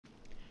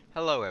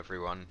Hello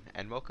everyone,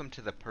 and welcome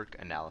to the Perk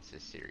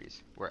Analysis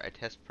series, where I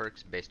test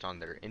perks based on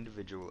their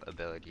individual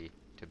ability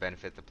to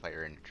benefit the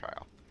player in a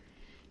trial.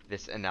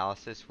 This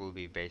analysis will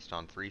be based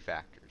on three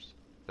factors.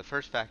 The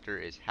first factor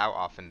is how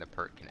often the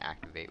perk can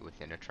activate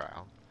within a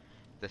trial.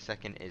 The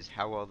second is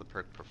how well the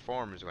perk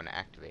performs when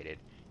activated,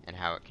 and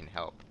how it can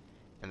help.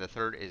 And the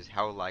third is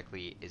how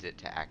likely is it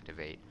to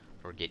activate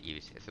or get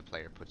use if the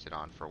player puts it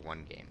on for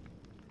one game.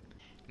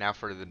 Now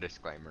for the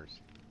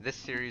disclaimers. This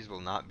series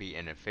will not be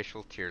an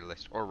official tier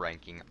list or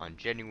ranking on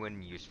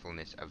genuine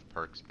usefulness of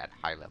perks at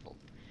high level.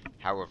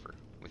 However,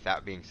 with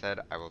that being said,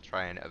 I will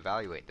try and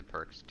evaluate the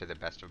perks to the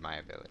best of my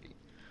ability.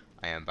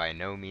 I am by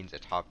no means a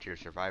top tier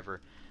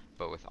survivor,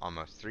 but with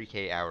almost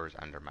 3k hours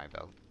under my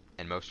belt,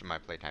 and most of my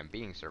playtime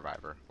being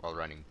survivor while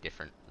running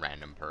different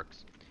random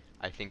perks,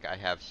 I think I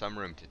have some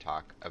room to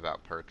talk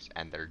about perks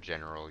and their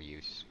general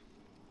use.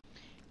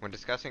 When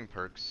discussing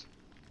perks,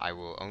 I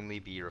will only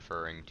be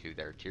referring to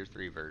their Tier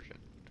 3 version,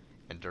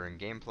 and during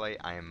gameplay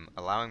I am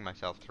allowing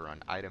myself to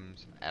run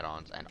items,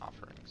 add-ons, and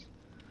offerings.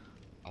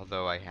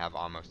 Although I have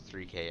almost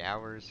 3k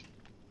hours,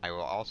 I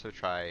will also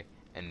try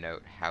and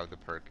note how the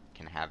perk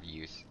can have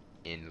use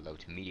in low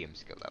to medium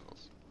skill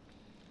levels.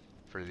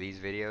 For these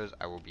videos,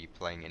 I will be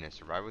playing in a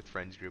Survive with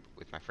Friends group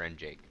with my friend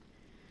Jake.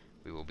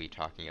 We will be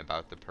talking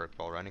about the perk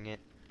while running it.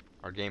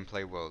 Our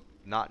gameplay will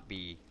not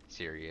be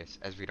serious,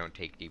 as we don't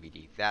take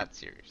DBD that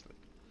seriously.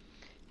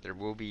 There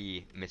will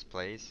be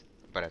misplays,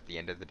 but at the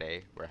end of the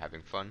day, we're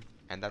having fun,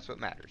 and that's what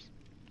matters.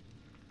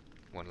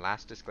 One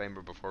last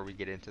disclaimer before we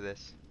get into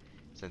this.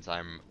 Since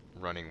I'm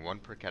running one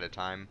perk at a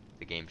time,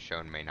 the game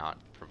shown may not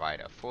provide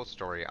a full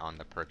story on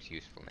the perk's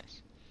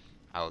usefulness.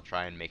 I will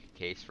try and make a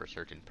case for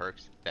certain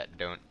perks that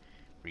don't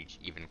reach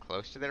even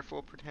close to their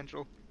full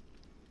potential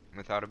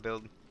without a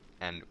build,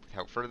 and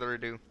without further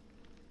ado,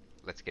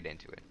 let's get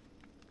into it.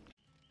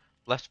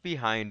 Left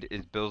Behind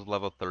is Bill's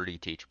level 30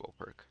 teachable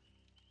perk.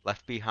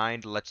 Left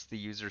Behind lets the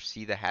user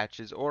see the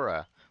hatch's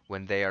aura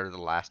when they are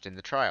the last in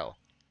the trial,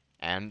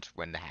 and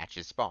when the hatch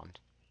is spawned.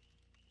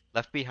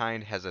 Left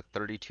Behind has a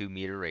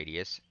 32-meter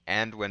radius,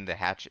 and when the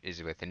hatch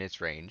is within its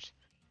range,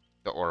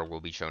 the aura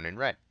will be shown in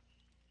red.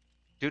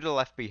 Due to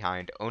Left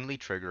Behind only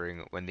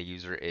triggering when the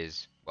user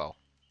is, well,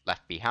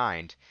 left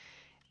behind,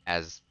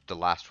 as the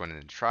last one in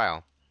the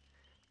trial,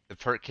 the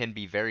perk can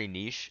be very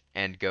niche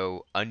and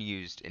go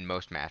unused in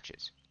most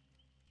matches.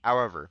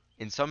 However,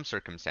 in some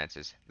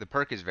circumstances, the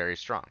perk is very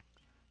strong.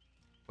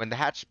 When the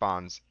hatch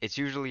spawns, it's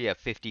usually a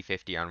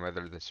 50-50 on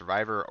whether the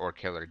survivor or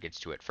killer gets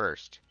to it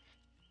first,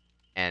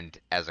 and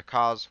as a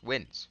cause,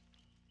 wins.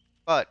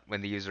 But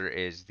when the user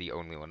is the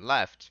only one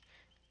left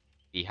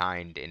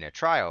behind in a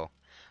trial,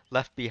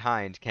 Left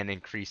Behind can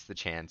increase the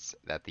chance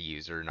that the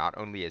user not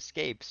only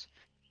escapes,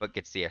 but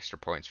gets the extra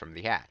points from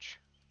the hatch.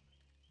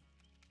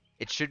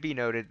 It should be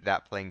noted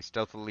that playing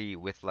stealthily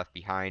with Left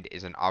Behind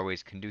isn't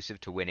always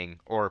conducive to winning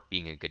or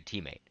being a good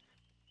teammate.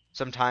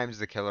 Sometimes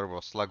the killer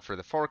will slug for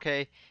the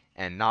 4K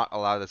and not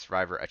allow the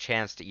survivor a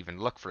chance to even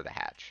look for the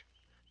hatch.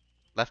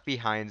 Left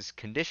Behind's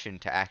condition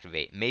to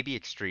activate may be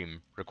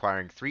extreme,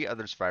 requiring 3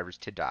 other survivors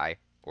to die,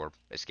 or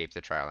escape the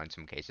trial in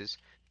some cases.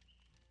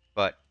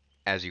 But,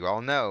 as you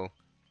all know,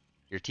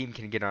 your team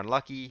can get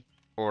unlucky,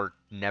 or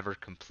never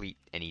complete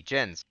any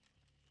gens.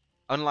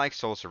 Unlike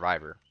Sole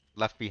Survivor,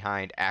 Left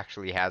Behind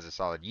actually has a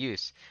solid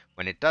use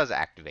when it does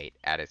activate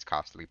at its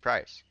costly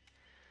price.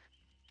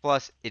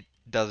 Plus, it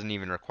doesn't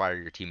even require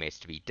your teammates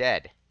to be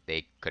dead,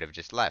 they could have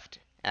just left,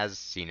 as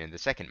seen in the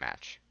second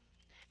match.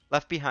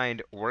 Left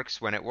Behind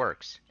works when it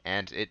works,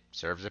 and it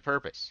serves a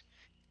purpose.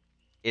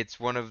 It's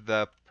one of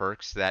the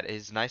perks that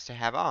is nice to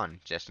have on,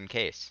 just in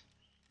case.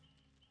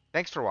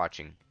 Thanks for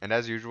watching, and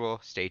as usual,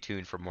 stay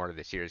tuned for more of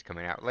the series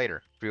coming out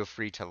later. Feel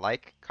free to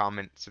like,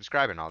 comment,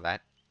 subscribe, and all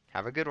that.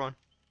 Have a good one.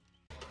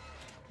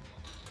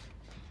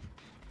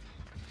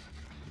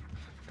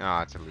 Oh,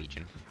 it's a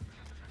Legion.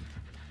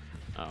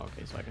 Oh,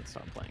 okay, so I can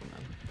stop playing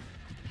then.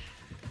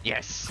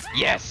 Yes!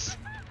 Yes!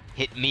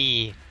 Hit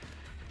me!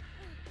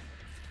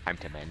 Time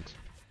to mend.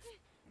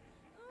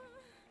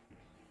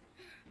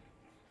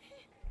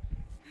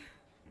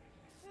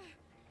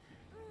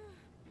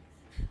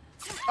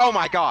 Oh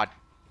my god!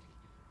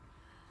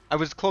 I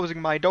was closing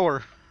my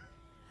door.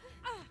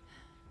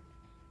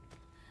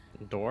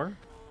 Door?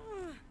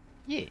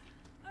 Yeah.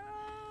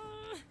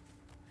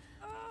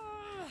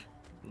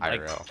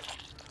 Like, IRL.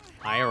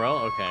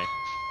 IRL? Okay.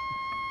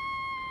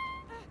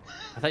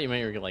 I thought you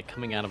meant you were like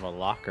coming out of a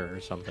locker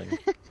or something.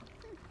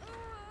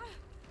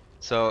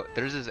 So,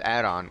 there's this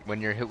add-on,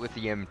 when you're hit with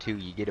the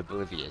M2, you get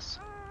Oblivious.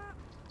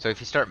 So if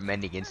you start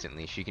mending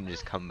instantly, she can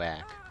just come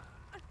back.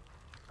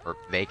 Or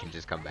they can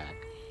just come back.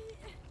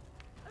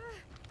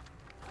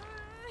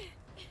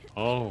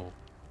 Oh.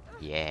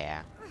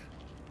 Yeah.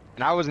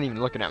 And I wasn't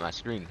even looking at my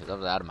screen because I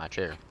was out of my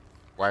chair.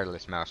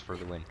 Wireless mouse for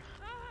the win.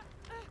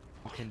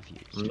 I'm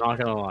confused. I'm not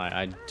gonna lie,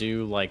 I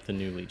do like the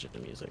new Legion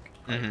music.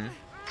 Mm-hmm.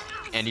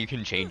 And you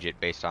can change it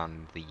based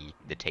on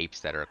the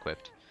tapes that are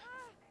equipped.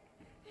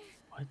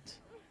 What?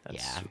 That's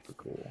Yeah. super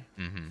cool.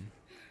 Mm-hmm.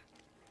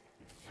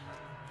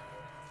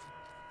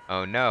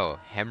 Oh no,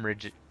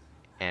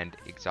 and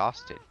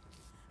exhausted.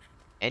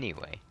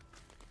 Anyway.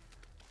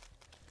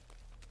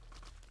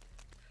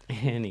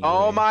 Anyway.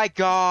 Oh my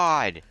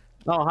god!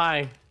 Oh,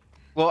 hi.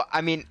 Well,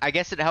 I mean, I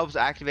guess it helps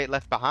activate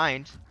Left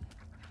Behind.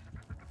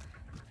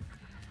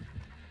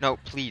 No,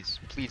 please,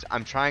 please,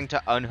 I'm trying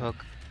to unhook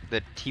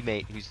the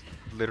teammate who's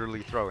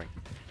literally throwing.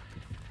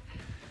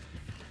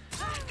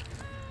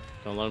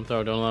 Don't let him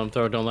throw, don't let him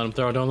throw, don't let him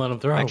throw, don't let him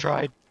throw. I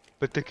tried,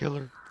 but the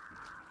killer.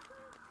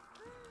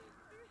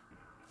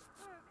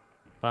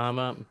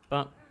 Bum.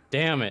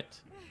 Damn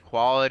it.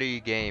 Quality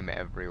game,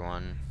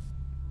 everyone.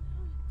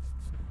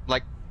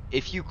 Like,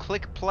 if you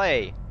click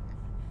play,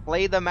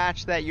 play the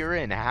match that you're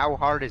in. How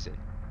hard is it?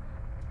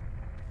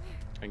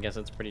 I guess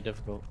it's pretty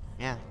difficult.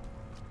 Yeah.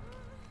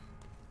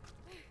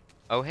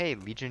 Oh hey,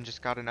 Legion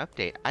just got an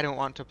update. I don't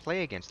want to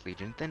play against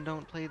Legion. Then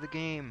don't play the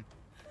game.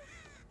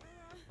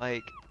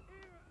 Like,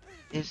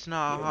 it's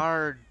not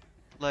hard.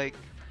 Like,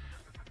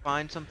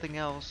 find something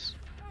else.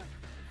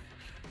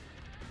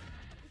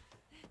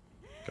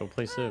 Go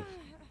play Civ.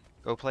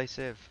 Go play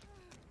Civ.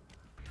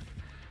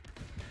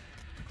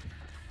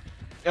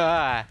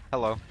 Ah,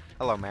 hello.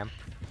 Hello, ma'am.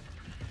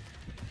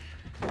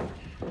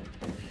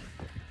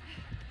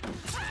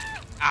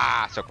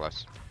 Ah, so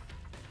close.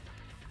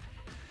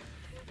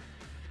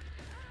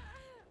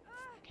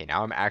 Okay,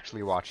 now I'm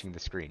actually watching the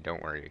screen,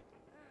 don't worry.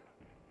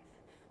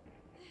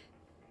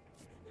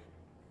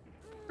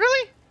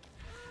 Really?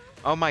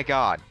 Oh my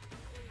god.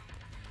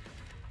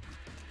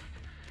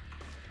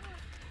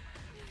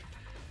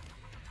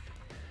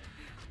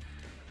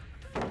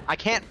 I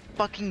can't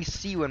fucking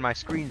see when my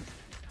screen's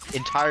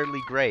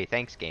entirely gray.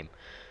 Thanks, game.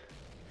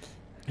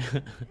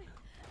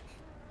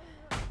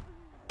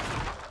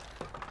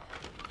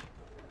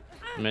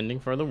 Mending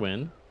for the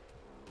win.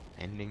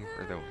 Ending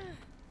for the win.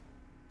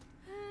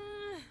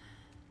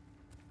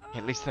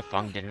 At least the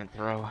Fung didn't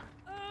throw.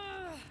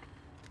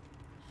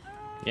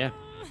 Yeah.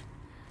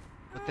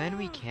 But then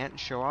we can't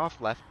show off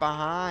Left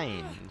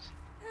Behind.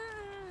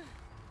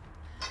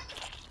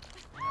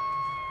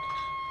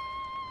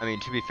 I mean,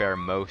 to be fair,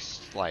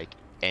 most, like,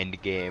 end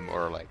game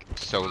or, like,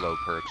 solo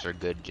perks are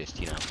good just,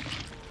 you know,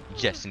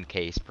 just in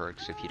case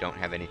perks if you don't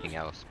have anything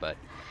else, but,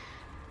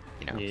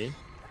 you know. Yeah.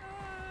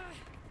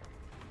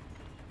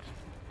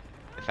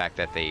 The fact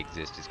that they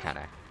exist is kind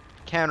of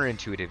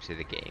counterintuitive to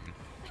the game,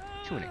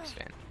 to an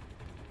extent.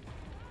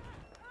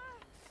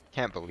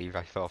 Can't believe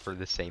I fell for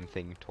the same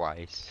thing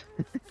twice.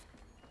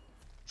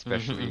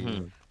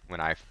 Especially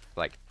when I,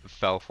 like,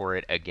 fell for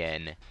it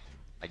again,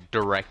 like,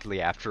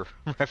 directly after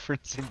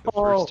referencing the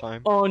first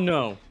time. Oh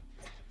no.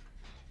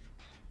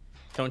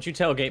 Don't you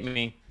tailgate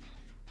me.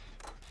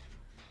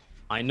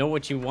 I know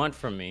what you want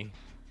from me.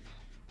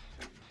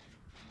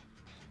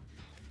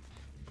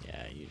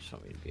 Yeah, you just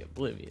want me to be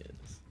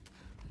oblivious.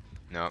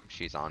 Nope,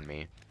 she's on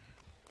me.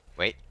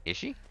 Wait, is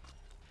she?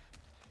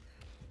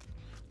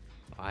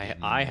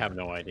 I have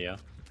no idea.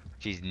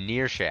 She's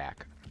near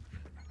Shack.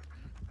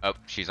 Oh,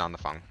 she's on the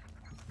phone.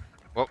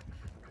 Well,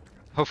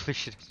 hopefully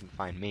she doesn't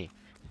find me.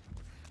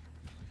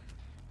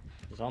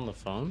 She's on the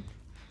phone?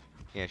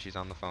 Yeah, she's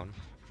on the phone.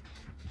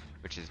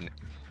 Which is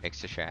next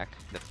to Shack.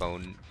 The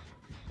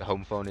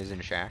home phone is in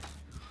Shack.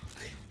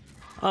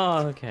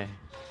 Oh, okay.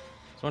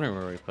 I was wondering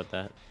where we put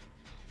that.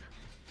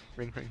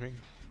 Ring, ring, ring.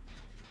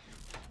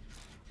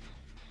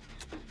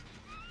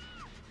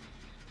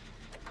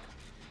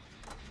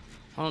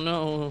 Oh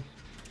no,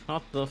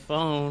 not the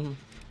phone.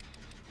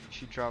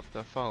 She dropped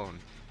the phone.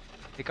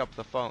 Pick up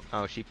the phone.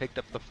 Oh, she picked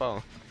up the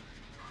phone.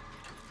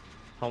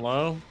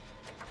 Hello?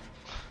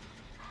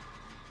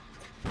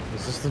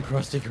 Is this the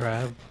Krusty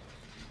Krab?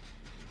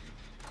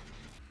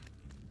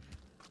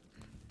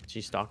 Is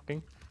she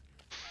stalking?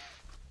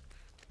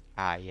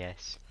 Ah,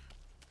 yes.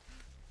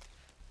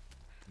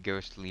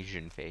 Ghost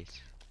Legion face.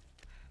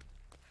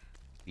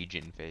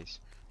 Legion face.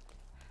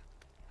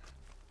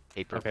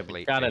 Paper Okay, but plate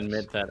you gotta face.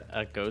 admit that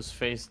a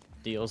Ghostface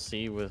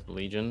DLC with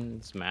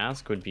Legion's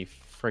mask would be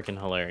freaking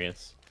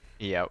hilarious.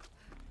 Yep.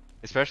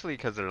 Especially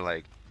because they're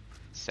like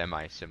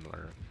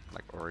semi-similar,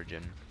 like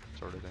origin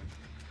sort of thing.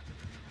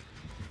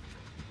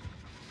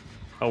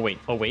 Oh wait,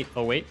 oh wait,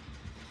 oh wait.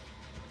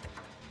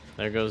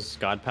 There goes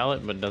God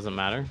Palette, but it doesn't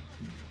matter.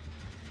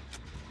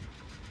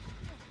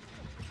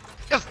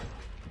 Yes!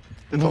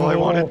 That's all I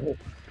wanted.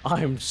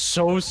 I'm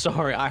so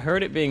sorry. I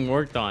heard it being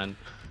worked on.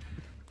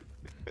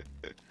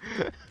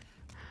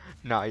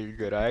 Nah, you're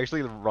good. I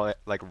actually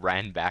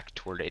ran back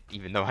toward it,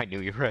 even though I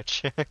knew you were at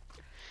check.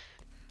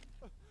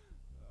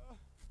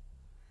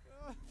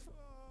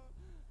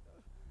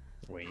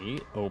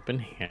 Wait,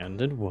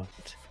 open-handed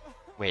what?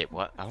 Wait,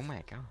 what? Oh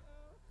my god.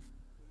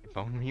 If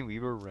only we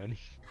were running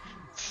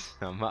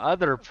some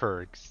other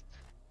perks.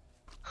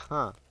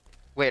 Huh.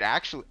 Wait,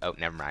 actually... Oh,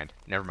 never mind.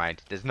 Never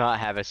mind. Does not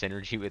have a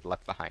synergy with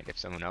Left Behind if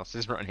someone else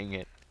is running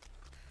it.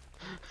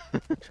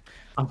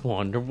 I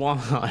wonder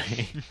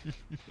why.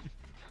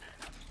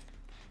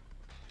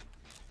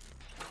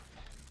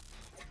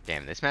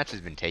 Damn, this match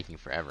has been taking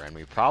forever, and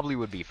we probably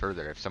would be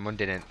further if someone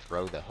didn't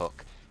throw the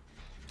hook.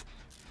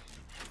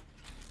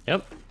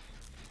 Yep.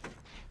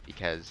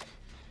 Because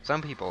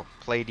Some people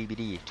play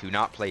DBD to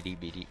not play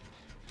DBD.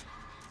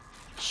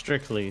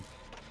 Strictly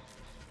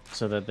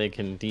so that they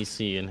can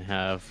DC and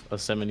have a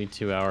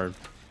 72-hour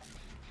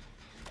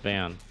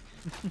ban.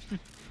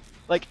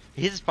 Like,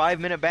 his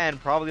 5-minute ban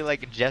probably,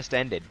 like, just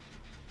ended.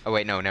 Oh,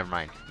 wait, no, never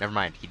mind. Never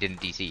mind. He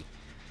didn't DC.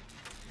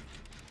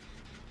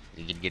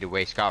 He can get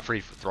away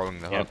scot-free for throwing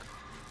the hook.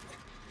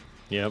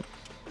 Yep.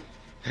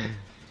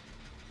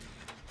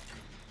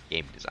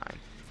 Game design.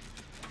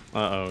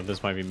 Uh-oh,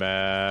 this might be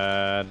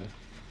bad.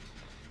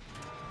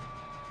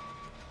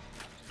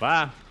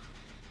 Bye.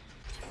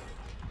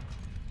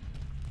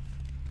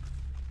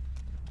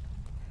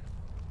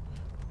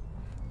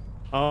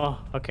 Oh,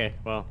 okay.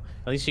 Well,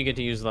 at least you get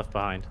to use Left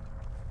Behind.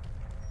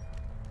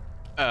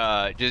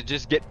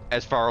 Just get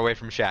as far away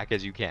from Shaq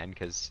as you can,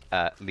 because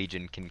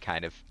Legion can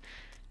kind of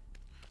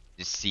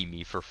just see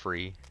me for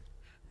free.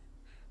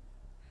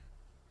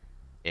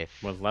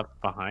 If Was Left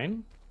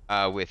Behind?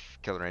 with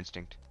Killer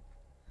Instinct.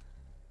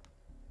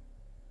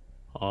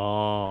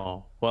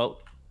 Oh, well.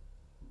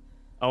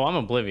 Oh, I'm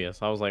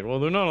oblivious. I was like, well,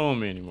 they're not on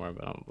me anymore,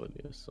 but I'm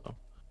oblivious, so.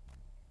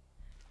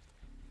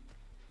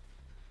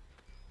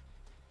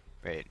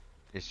 Wait,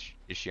 is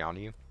she on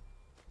you?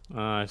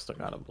 I still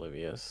got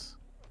oblivious.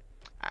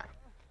 Ah.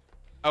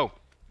 Oh,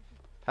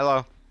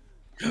 hello.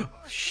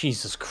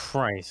 Jesus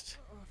Christ.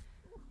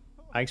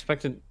 I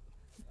expected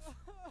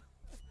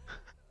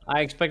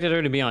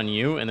her to be on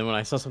you, and then when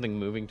I saw something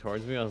moving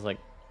towards me, I was like,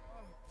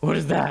 what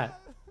is that?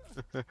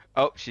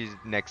 Oh, she's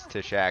next to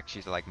Shaq.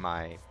 She's like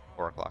my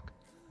 4 o'clock.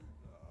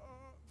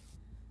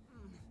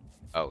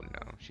 Oh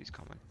no, she's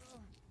coming.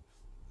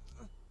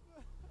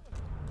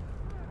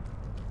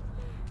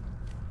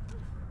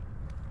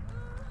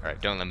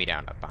 Alright, don't let me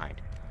down up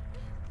behind.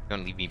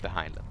 Don't leave me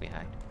behind, left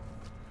behind.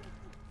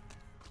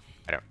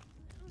 I don't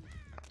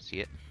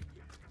see it.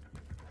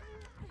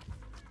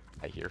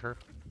 I hear her.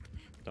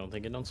 Don't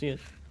think it, don't see it.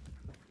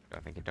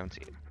 Don't think I don't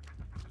see it.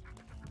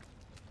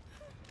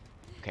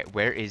 Okay,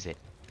 where is it?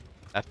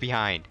 Left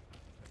behind.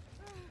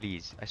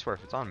 Please, I swear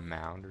if it's on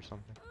mound or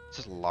something. It's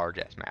just a large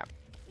ass map.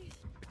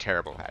 With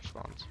terrible hatch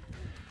spawns.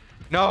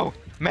 No!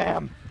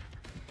 Ma'am!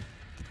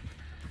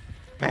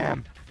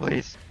 Ma'am,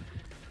 please.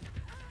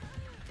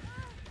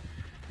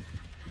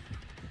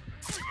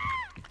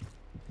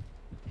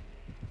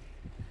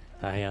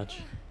 Ouch.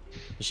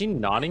 Is she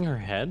nodding her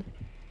head?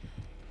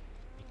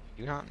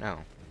 Do not know.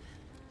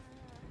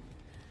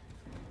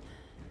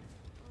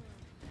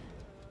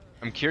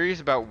 I'm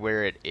curious about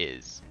where it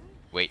is.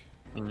 Wait.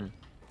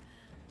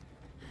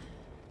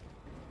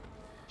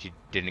 She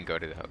didn't go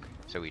to the hook,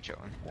 so we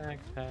chillin'.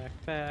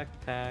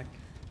 Backpack.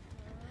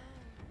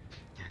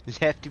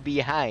 Left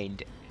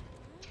behind.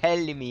 Tell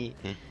me.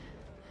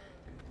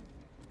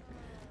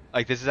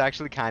 Like, this is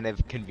actually kind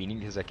of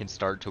convenient because I can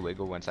start to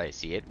wiggle once I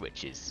see it,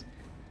 which is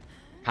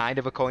kind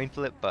of a coin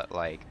flip, but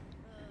like,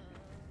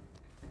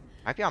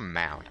 might be on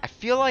mound. I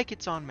feel like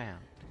it's on mound.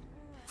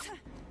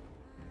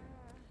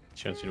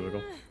 Chance you to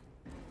wiggle.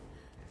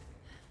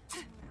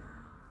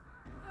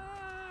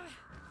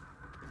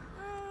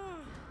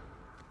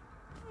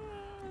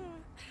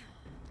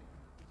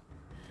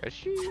 Is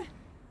she?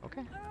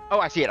 Okay. Oh,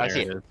 I see it. I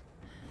see There it.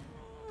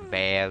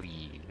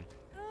 Value.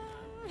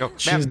 No,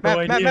 She has no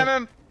idea.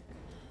 ma'am.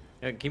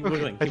 Yeah, keep Okay.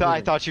 wiggling.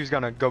 I thought she was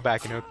gonna go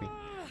back and hook me.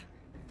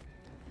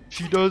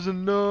 She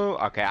doesn't know.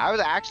 Okay, I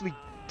was actually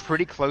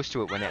pretty close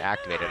to it when it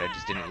activated. I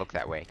just didn't look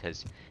that way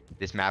because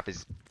this map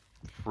is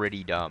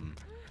pretty dumb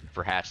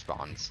for hatch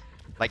spawns.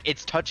 Like,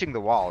 it's touching the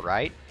wall,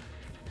 right?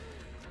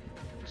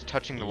 It's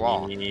touching the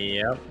wall.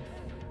 Yep.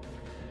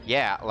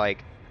 Yeah,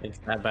 like, It's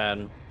that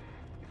bad.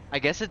 I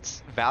guess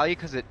it's value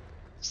because it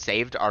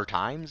saved our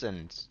times,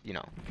 and, you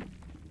know,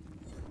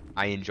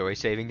 I enjoy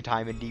saving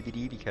time in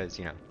DBD because,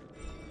 you know,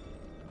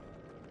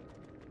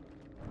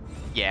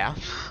 yeah.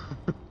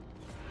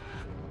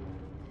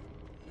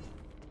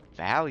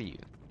 Value.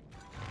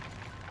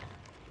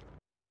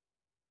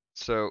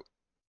 So,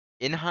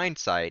 in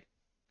hindsight,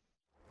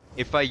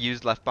 if I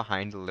used Left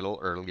Behind a little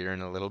earlier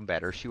and a little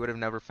better, she would have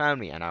never found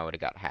me and I would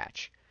have got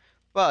Hatch.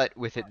 But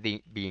with it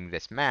being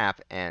this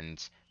map,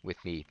 and with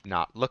me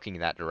not looking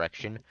that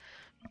direction,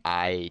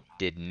 I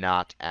did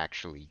not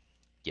actually,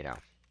 you know,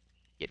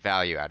 get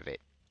value out of it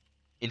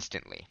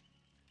instantly.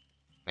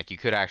 Like, you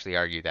could actually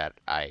argue that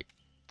I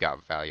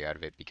got value out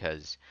of it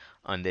because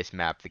on this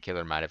map the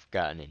killer might have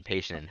gotten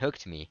impatient and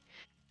hooked me.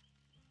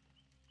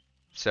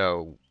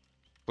 So,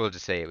 we'll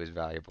just say it was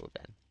valuable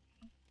then.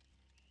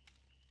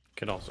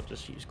 Could also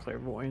just use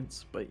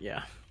clairvoyance, but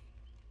yeah.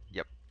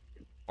 Yep.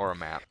 Or a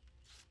map.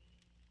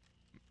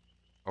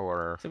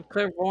 Or... So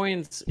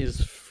clairvoyance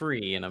is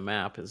free and a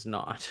map is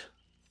not.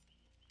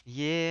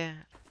 yeah.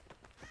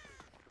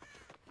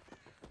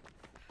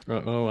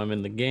 Uh-oh, I'm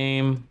in the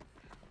game.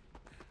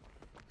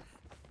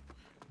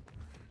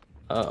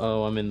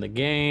 Uh-oh, I'm in the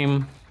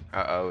game.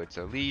 Uh-oh, it's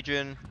a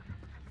Legion.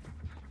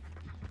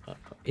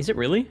 Is it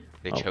really?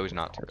 They chose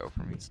not to go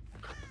for me.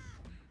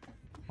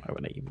 Why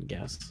would I even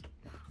guess?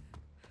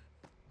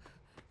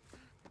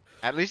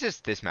 At least it's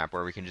this map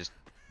where we can just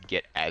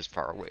get as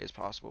far away as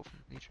possible from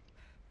Legion.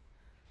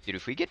 Dude,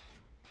 if we get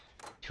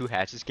 2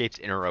 hatch escapes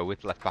in a row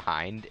with Left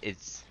Behind,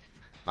 it's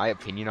my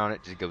opinion on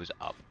it just goes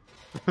up.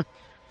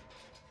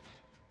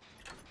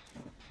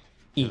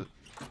 E.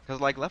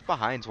 Because like Left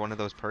Behind's one of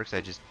those perks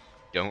I just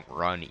don't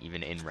run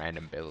even in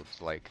random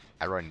builds. Like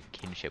I run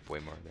Kinship way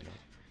more than it.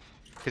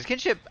 Because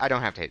Kinship I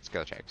don't have to hit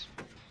skill checks.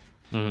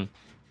 Mm-hmm.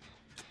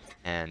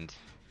 And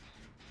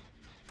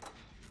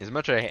as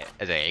much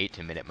as I hate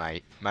to admit it,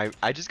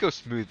 I just go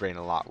smooth brain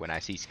a lot when I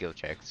see skill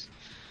checks.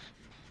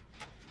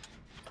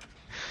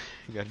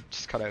 You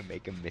just gotta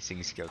make a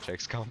missing skill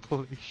checks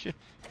compilation.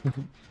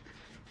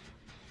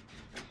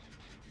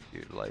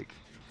 Dude, like,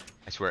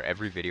 I swear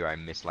every video I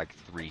miss like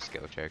 3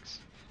 skill checks.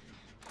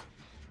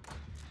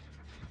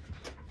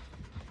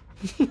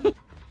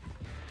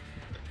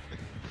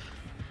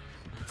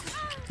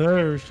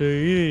 There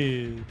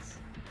she is.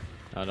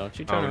 Oh, don't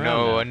you turn Oh around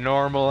no, now. a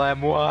normal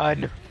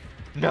M1!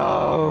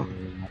 No!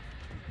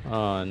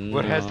 Oh no.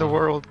 What has the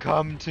world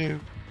come to?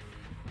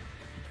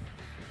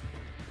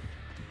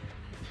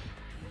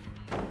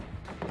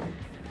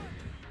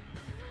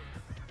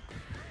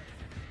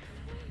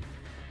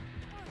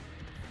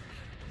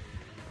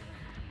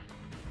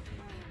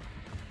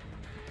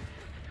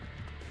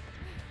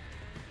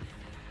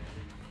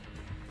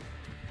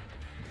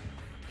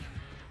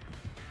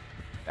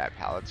 That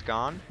pallet's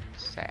gone.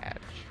 Sad.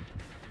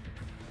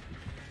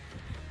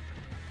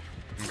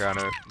 I'm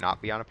gonna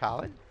not be on a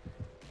pallet.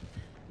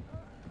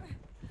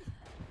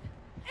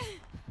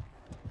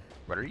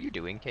 What are you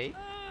doing, Kate?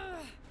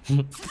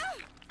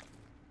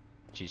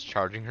 She's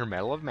charging her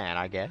Medal of Man,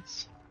 I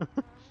guess.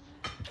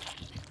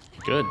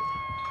 Good.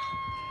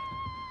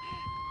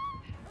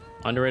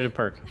 Underrated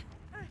perk.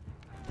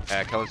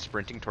 Kellen's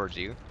sprinting towards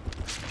you.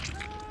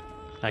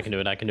 I can do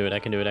it, I can do it, I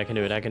can do it, I can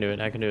do it, I can do it,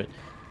 I can do it.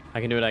 I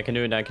can do it, I can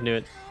do it, I can do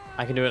it.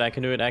 I can do it, I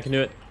can do it, I can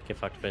do it. Get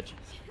fucked, bitch.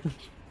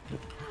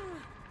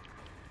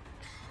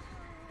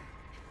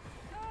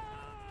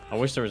 I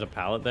wish there was a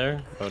pallet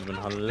there. That would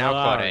have been Now,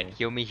 Claudette,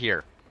 heal me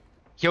here.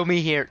 Heal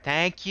me here.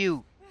 Thank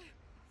you.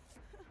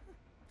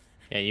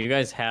 Yeah, you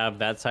guys have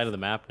that side of the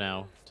map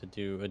now to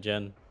do a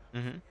gen.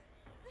 Mm-hmm.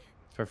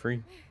 For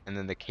free. And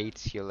then the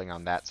Kate's healing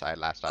on that side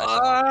last I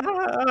saw.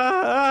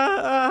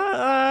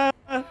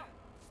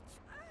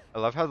 I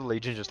love how the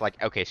Legion's just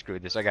like, okay, screw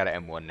this. I got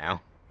an M1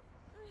 now.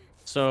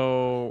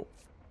 So,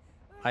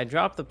 I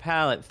dropped the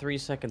pallet 3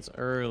 seconds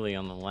early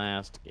on the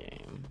last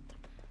game.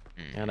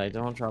 And I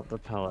don't drop the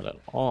pallet at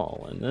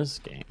all in this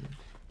game.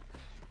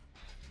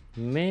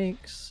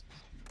 Makes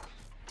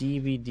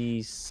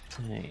DVD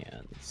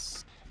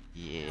sense.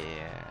 Yeah.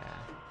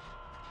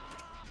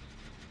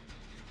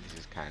 This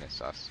is kind of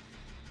sus.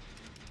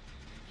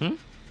 Hmm?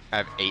 I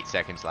have 8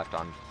 seconds left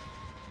on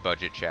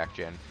budget shack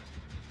gen.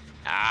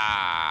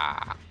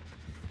 Ah!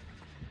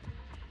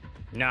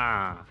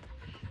 Nah.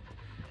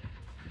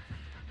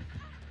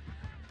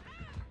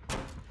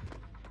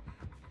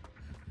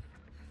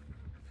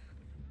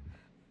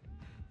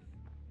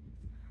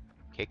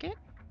 Kick it?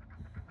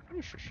 I'm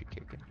pretty sure she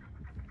kicked it.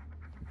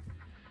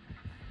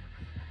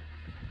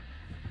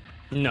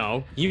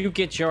 No, you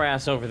get your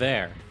ass over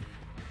there.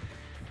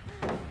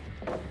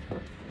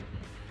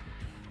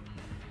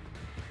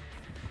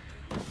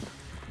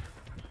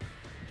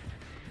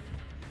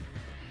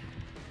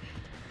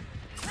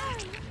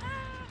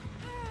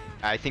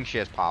 I think she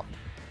has pop.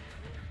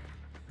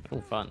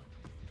 Oh, fun.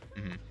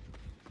 Mm-hmm.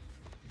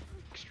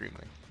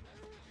 Extremely.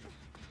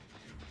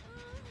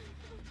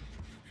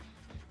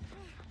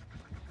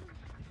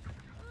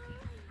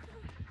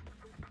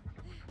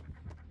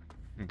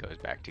 And goes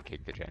back to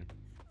kick the gen.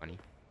 Funny.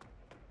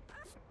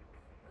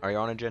 Are you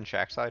on a gen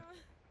shack side?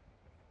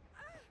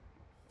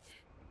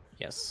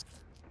 Yes.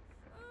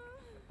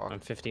 Fuck. I'm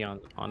 50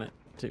 on it,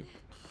 too.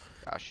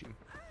 Gosh, you.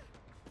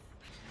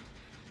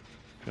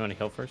 You want to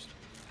heal first?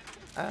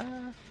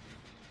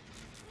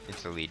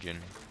 It's a Legion.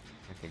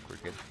 I think we're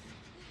good.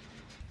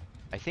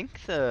 I think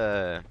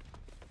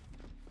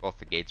both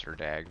the gates are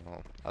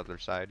diagonal, other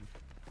side.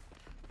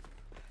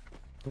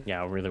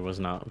 Yeah, I really was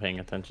not paying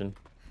attention.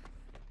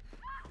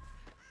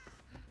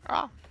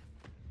 Ah.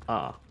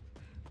 Ah.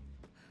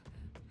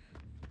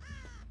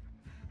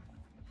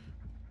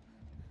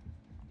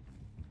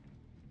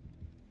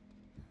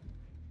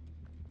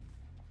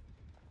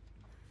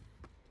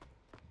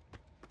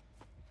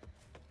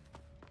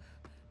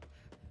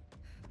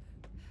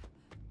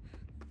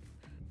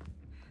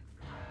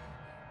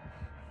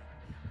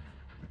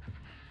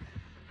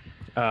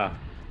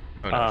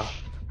 Oh no.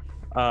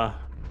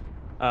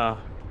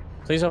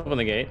 Please open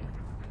the gate.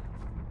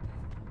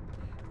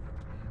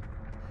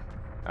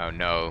 Oh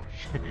no.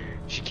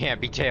 She can't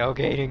be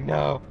tailgating,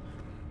 no.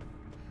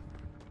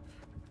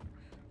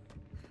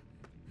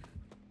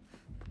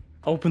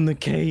 Open the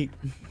gate.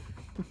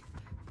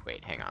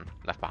 Wait, hang on.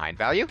 Left behind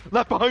value?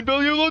 Left behind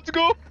value, let's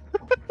go!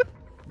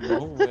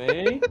 No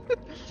way.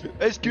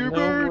 S tier No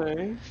bird!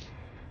 way.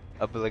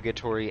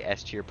 Obligatory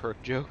S tier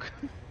perk joke.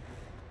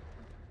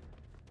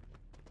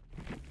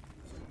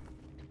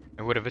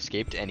 I would have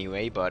escaped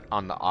anyway, but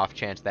on the off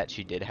chance that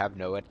she did have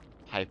no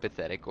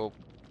hypothetical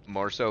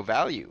more so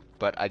value.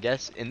 But I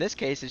guess in this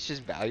case, it's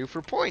just value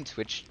for points,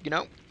 which,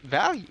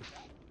 value.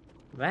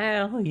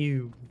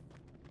 Value.